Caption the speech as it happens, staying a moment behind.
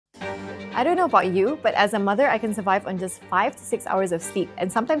I don't know about you, but as a mother, I can survive on just 5 to 6 hours of sleep,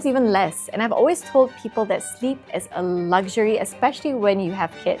 and sometimes even less. And I've always told people that sleep is a luxury, especially when you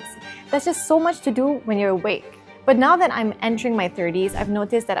have kids. There's just so much to do when you're awake. But now that I'm entering my 30s, I've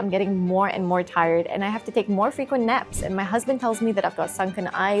noticed that I'm getting more and more tired, and I have to take more frequent naps. And my husband tells me that I've got sunken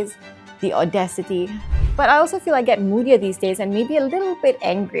eyes, the audacity. But I also feel I get moodier these days and maybe a little bit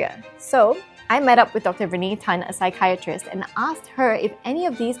angrier. So I met up with Dr. Renee Tan, a psychiatrist, and asked her if any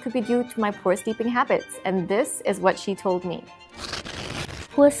of these could be due to my poor sleeping habits. And this is what she told me.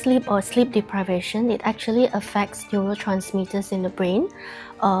 Poor sleep or sleep deprivation, it actually affects neurotransmitters in the brain,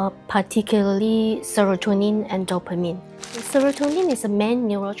 particularly serotonin and dopamine. Serotonin is a main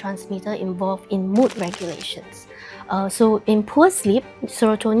neurotransmitter involved in mood regulations. So in poor sleep,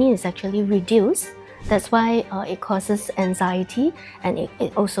 serotonin is actually reduced. That's why it causes anxiety, and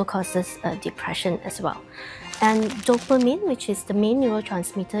it also causes depression as well. And dopamine, which is the main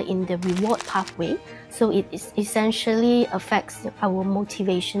neurotransmitter in the reward pathway, so it essentially affects our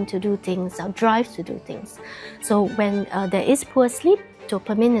motivation to do things, our drive to do things. So when there is poor sleep,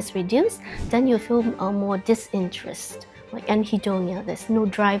 dopamine is reduced, then you feel more disinterest, like anhedonia. There's no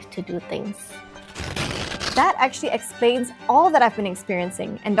drive to do things. That actually explains all that I've been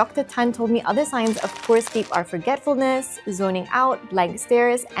experiencing, and Dr. Tan told me other signs of poor sleep are forgetfulness, zoning out, blank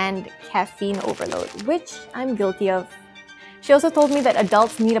stares, and caffeine overload, which I'm guilty of. She also told me that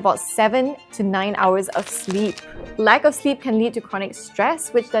adults need about 7 to 9 hours of sleep. Lack of sleep can lead to chronic stress,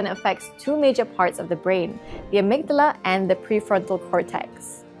 which then affects two major parts of the brain, the amygdala and the prefrontal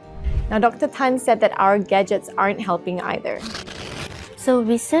cortex. Now, Dr. Tan said that our gadgets aren't helping either. So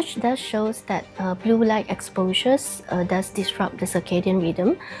research does shows that blue light exposures does disrupt the circadian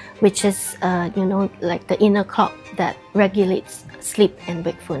rhythm, which is like the inner clock that regulates sleep and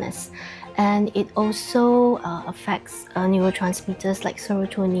wakefulness. And it also affects neurotransmitters like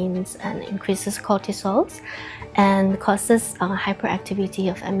serotonin and increases cortisols and causes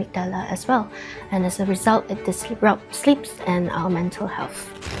hyperactivity of amygdala as well. And as a result, it disrupts sleep and our mental health.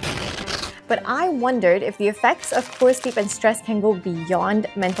 But I wondered if the effects of poor sleep and stress can go beyond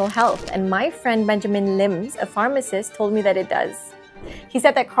mental health, and my friend Benjamin Lim, a pharmacist, told me that it does. He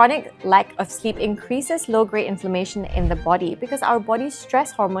said that chronic lack of sleep increases low-grade inflammation in the body because our body's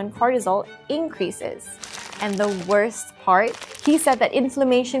stress hormone cortisol increases. And the worst part, he said that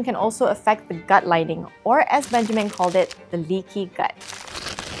inflammation can also affect the gut lining, or as Benjamin called it, the leaky gut.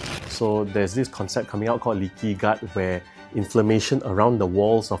 So there's this concept coming out called leaky gut, where inflammation around the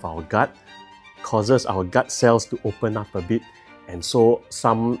walls of our gut causes our gut cells to open up a bit, and so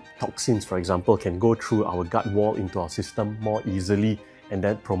some toxins, for example, can go through our gut wall into our system more easily, and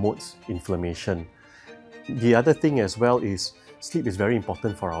that promotes inflammation. The other thing as well is sleep is very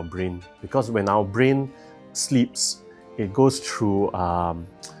important for our brain, because when our brain sleeps, it goes through,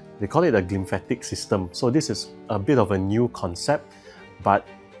 they call it a glymphatic system. So this is a bit of a new concept, but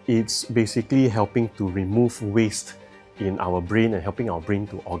it's basically helping to remove waste in our brain and helping our brain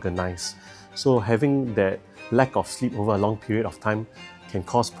to organize. So having that lack of sleep over a long period of time can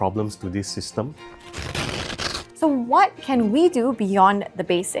cause problems to this system. So what can we do beyond the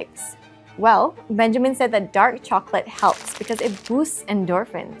basics? Well, Benjamin said that dark chocolate helps because it boosts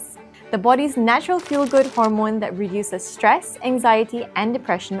endorphins, the body's natural feel-good hormone that reduces stress, anxiety, and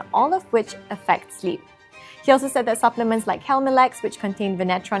depression, all of which affect sleep. He also said that supplements like Helmelex, which contain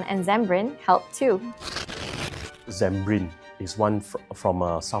Venetron and Zembrin, help too. Zembrin is one from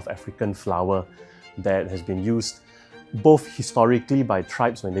a South African flower that has been used both historically by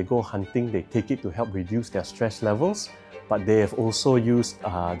tribes. When they go hunting, they take it to help reduce their stress levels, but they have also used,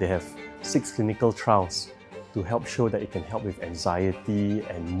 they have 6 clinical trials to help show that it can help with anxiety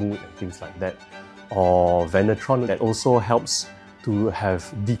and mood and things like that. Or Venetron, that also helps to have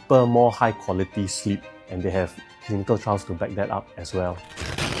deeper, more high quality sleep, and they have clinical trials to back that up as well.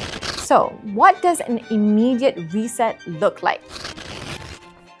 So, what does an immediate reset look like?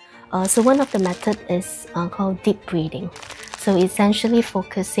 So one of the methods is called deep breathing. So essentially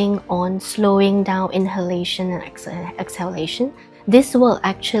focusing on slowing down inhalation and exhalation. This will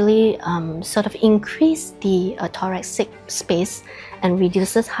actually sort of increase the thoracic space and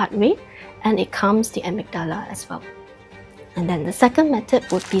reduces heart rate, and it calms the amygdala as well. And then the second method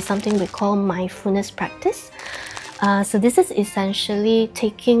would be something we call mindfulness practice. So this is essentially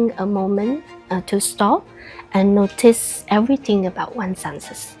taking a moment to stop and notice everything about one's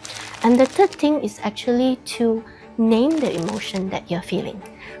senses. And the third thing is actually to name the emotion that you're feeling.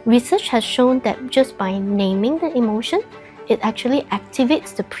 Research has shown that just by naming the emotion, it actually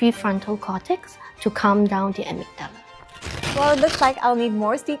activates the prefrontal cortex to calm down the amygdala. Well, it looks like I'll need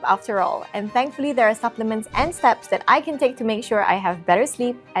more sleep after all, and thankfully there are supplements and steps that I can take to make sure I have better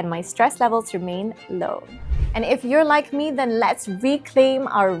sleep and my stress levels remain low. And if you're like me, then let's reclaim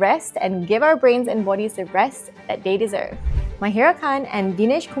our rest and give our brains and bodies the rest that they deserve. Mahirah Khan and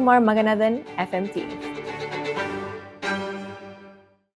Dinesh Kumar Maganathan, FMT.